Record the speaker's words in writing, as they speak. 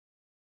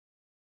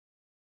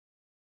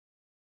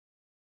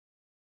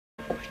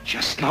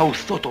just now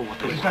thought of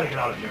what We gotta get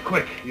out of here,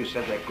 quick. You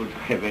said I couldn't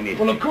have anything.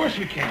 Well, of course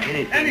we can.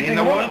 Anything in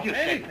the world, you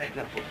said.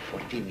 For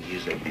 14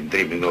 years I've been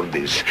dreaming all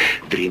this.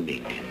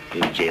 Dreaming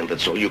in jail,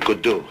 that's all you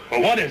could do.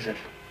 Well, what is it?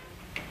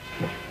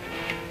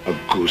 A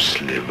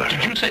goose liver.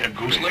 Did you say a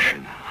goose liver?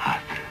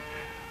 Hot.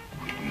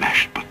 With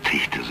mashed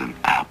potatoes and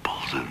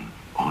apples and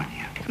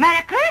onions.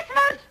 Merry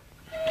Christmas!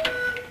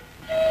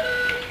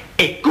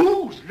 A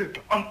goose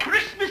liver on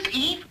Christmas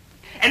Eve?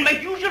 And my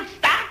usual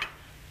stock?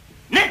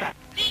 Never.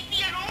 Leave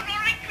me alone or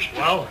I quit.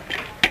 Well,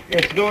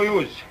 it's no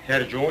use,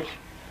 Herr George.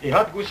 A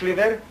hot goose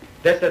liver,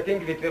 that's the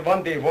thing with a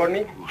one-day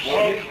warning.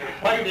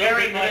 Thank you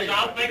very much.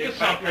 I'll think of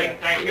something.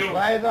 Thank you. If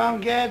I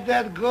don't get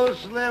that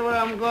goose liver,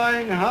 I'm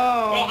going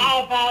home. Well,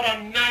 how about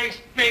a nice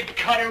big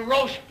cut of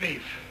roast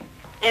beef?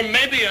 Or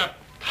maybe a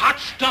hot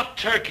stuffed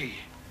turkey?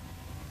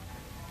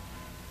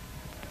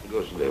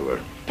 Goose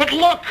liver. But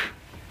look!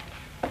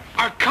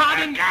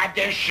 Arkadin...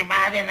 Arkadin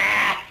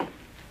Schmadina.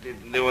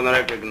 Didn't even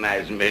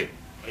recognize me.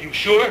 Are you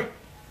sure?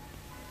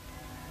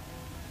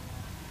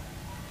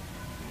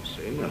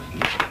 Say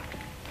nothing.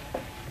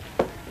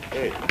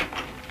 Hey.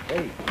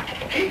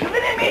 Hey, come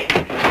in, me.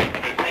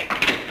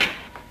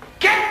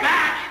 Get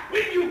back!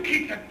 Will you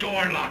keep the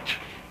door locked?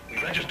 We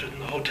registered in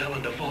the hotel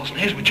under false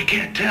names, but you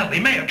can't tell. He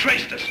may have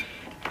traced us.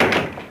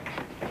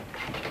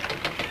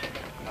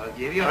 I'll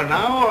give you an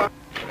hour.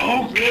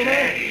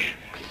 Okay.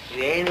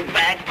 She ain't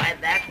back by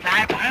that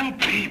time. I'll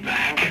be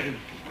back.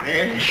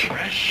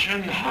 Fresh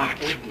and hot.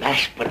 With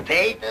mashed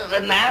potatoes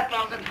and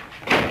apples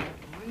and...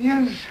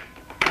 Onions.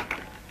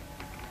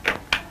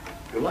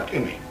 You're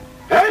lucking me.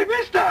 Hey,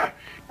 mister!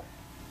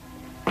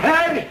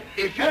 Hey!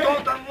 If you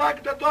don't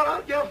unlock the door,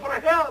 I'll yell for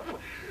help!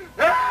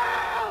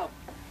 Help!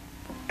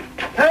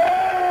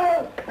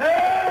 Help!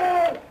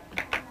 Help!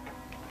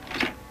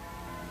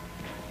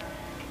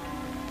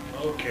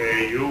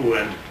 Okay, you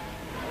win.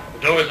 The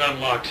door's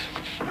unlocked.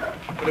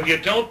 But if you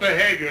don't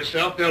behave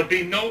yourself, there'll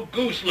be no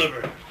goose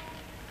liver.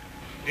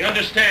 You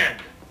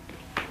understand?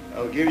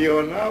 I'll give you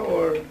an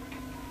hour.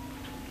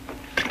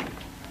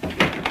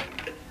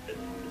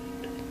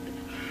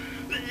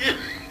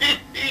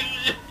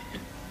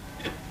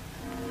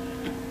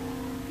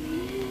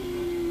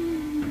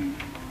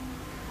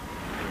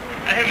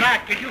 Hey,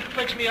 Mac, could you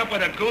fix me up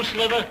with a goose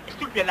liver? Es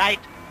tut mir leid.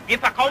 Wir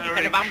verkaufen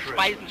keine warmen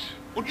Speisen.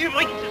 Und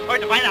übrigens ist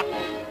heute Weihnachten.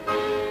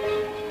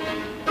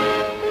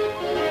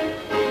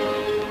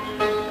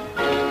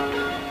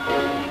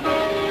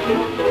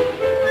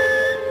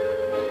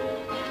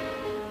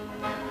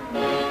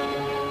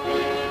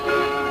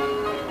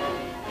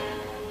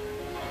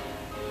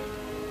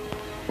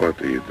 What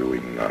are you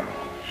doing now?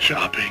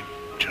 Shopping.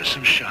 Just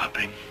some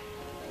shopping.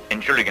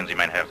 Entschuldigen Sie,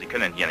 mein Herr, Sie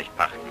können hier nicht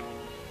parken.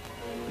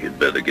 You'd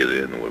better get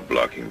in. We're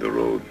blocking the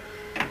road.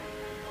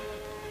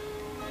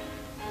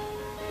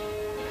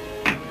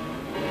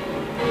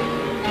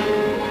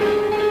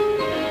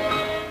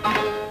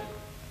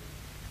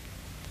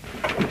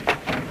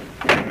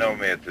 You know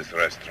me at this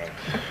restaurant.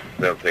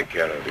 They'll take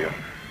care of you.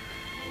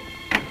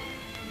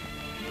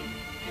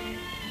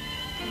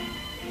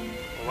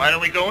 Well, why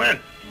don't we go in?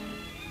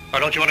 Or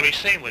don't you want to be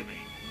seen with me?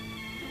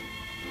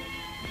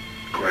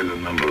 Quite a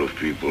number of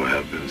people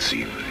have been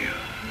seen with you.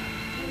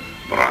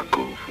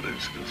 Bracco, for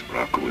instance.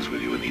 Bracco was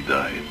with you when he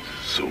died.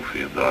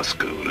 Sofia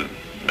Daska were in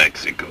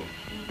Mexico.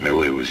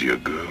 Millie was your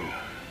girl.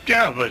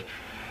 Yeah, but...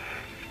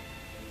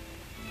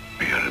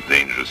 You're a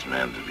dangerous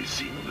man to be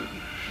seen with.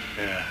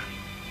 Yeah.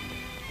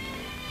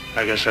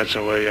 I guess that's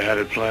the way you had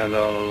it planned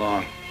all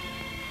along.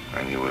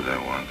 I knew what I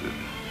wanted.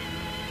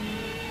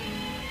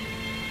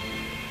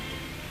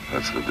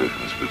 That's the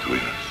difference between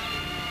us.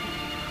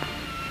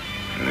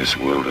 In this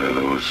world there are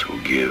those who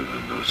give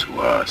and those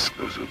who ask,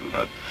 those who do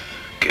not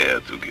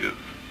care to give,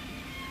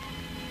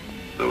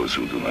 those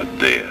who do not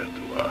dare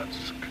to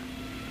ask.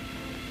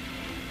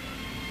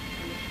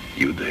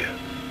 You dared,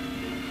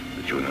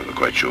 but you were never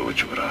quite sure what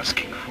you were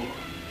asking for.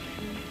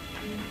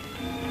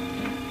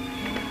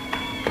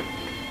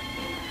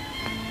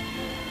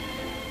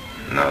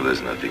 Now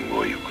there's nothing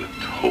more you could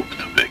hope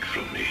to beg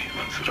from me,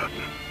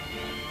 Mansuratin.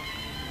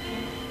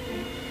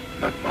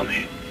 Not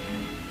money.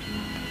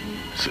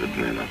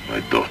 Certainly not my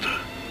daughter.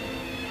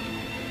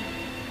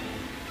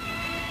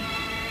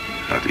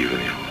 Not even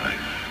your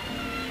life.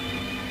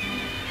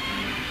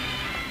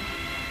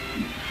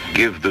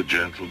 Give the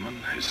gentleman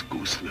his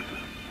goose liver.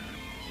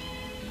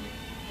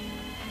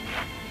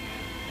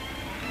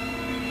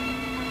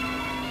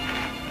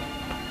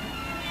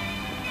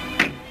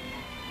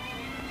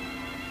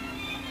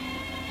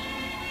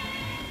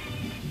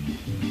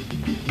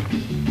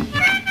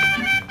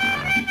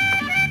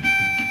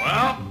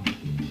 Well,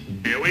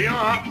 here we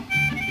are.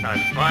 I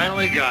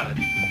finally got it.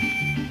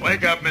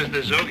 Wake up,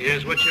 Mr. Zook.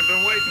 Here's what you've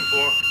been waiting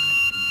for.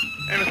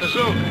 Hey, Mr.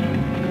 Zook.